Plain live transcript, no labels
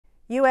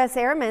U.S.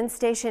 Airmen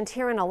stationed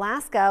here in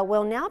Alaska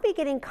will now be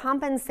getting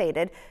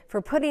compensated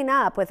for putting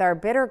up with our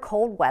bitter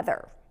cold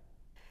weather.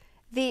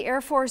 The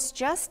Air Force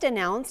just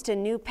announced a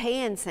new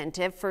pay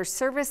incentive for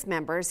service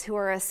members who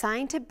are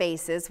assigned to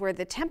bases where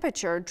the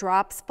temperature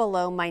drops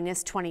below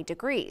 -20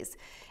 degrees.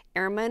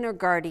 Airmen or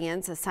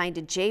guardians assigned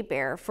to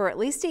JBEAR for at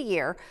least a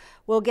year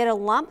will get a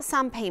lump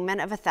sum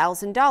payment of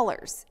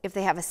 $1,000. If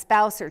they have a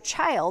spouse or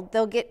child,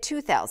 they'll get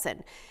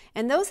 $2,000.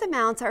 And those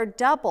amounts are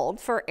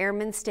doubled for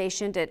airmen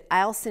stationed at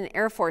Eielson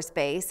Air Force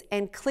Base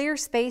and Clear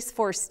Space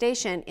Force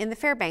Station in the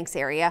Fairbanks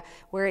area,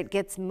 where it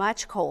gets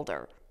much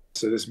colder.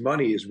 So this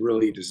money is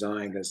really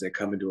designed as they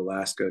come into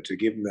Alaska to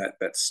give them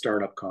that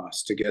startup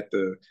cost, to get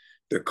the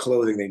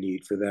clothing they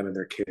need for them and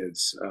their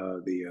kids,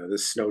 the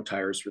snow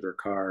tires for their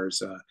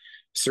cars,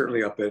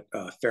 certainly up at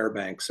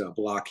Fairbanks,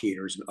 block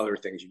heaters and other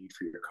things you need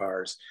for your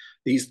cars.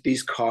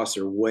 These costs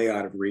are way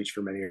out of reach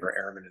for many of our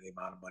airmen and the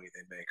amount of money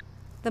they make.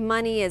 The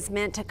money is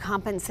meant to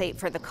compensate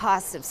for the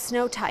cost of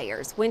snow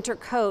tires, winter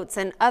coats,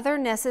 and other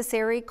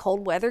necessary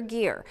cold weather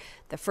gear.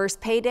 The first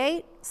pay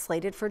date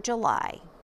slated for July.